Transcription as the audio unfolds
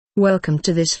Welcome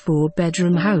to this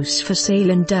 4-bedroom house for sale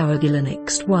in Dowerglen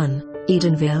X1,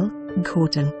 Edenvale,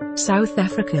 Gauteng, South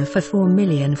Africa for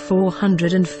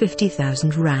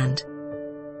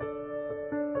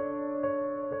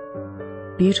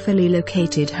R450,000. Beautifully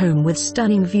located home with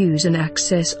stunning views and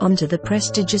access onto the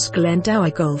prestigious Glendower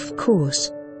Golf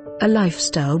Course. A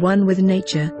lifestyle one with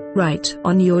nature, right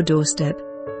on your doorstep.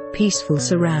 Peaceful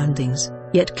surroundings,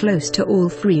 yet close to all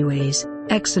freeways,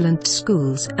 excellent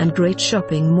schools and great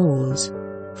shopping malls.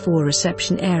 4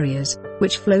 reception areas,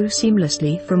 which flow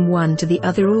seamlessly from one to the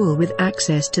other, all with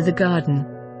access to the garden.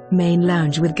 Main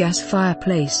lounge with gas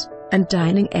fireplace, and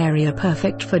dining area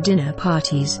perfect for dinner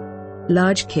parties.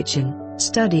 Large kitchen,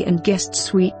 study and guest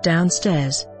suite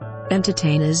downstairs.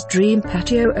 Entertainer's dream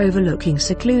patio overlooking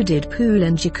secluded pool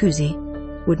and jacuzzi.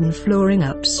 Wooden flooring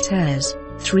upstairs,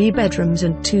 3 bedrooms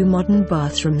and 2 modern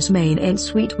bathrooms, main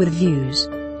ensuite with views.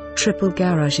 Triple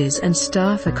garages and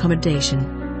staff accommodation.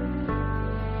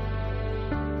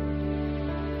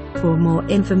 For more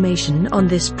information on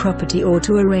this property or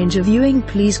to arrange a viewing,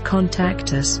 please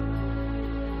contact us.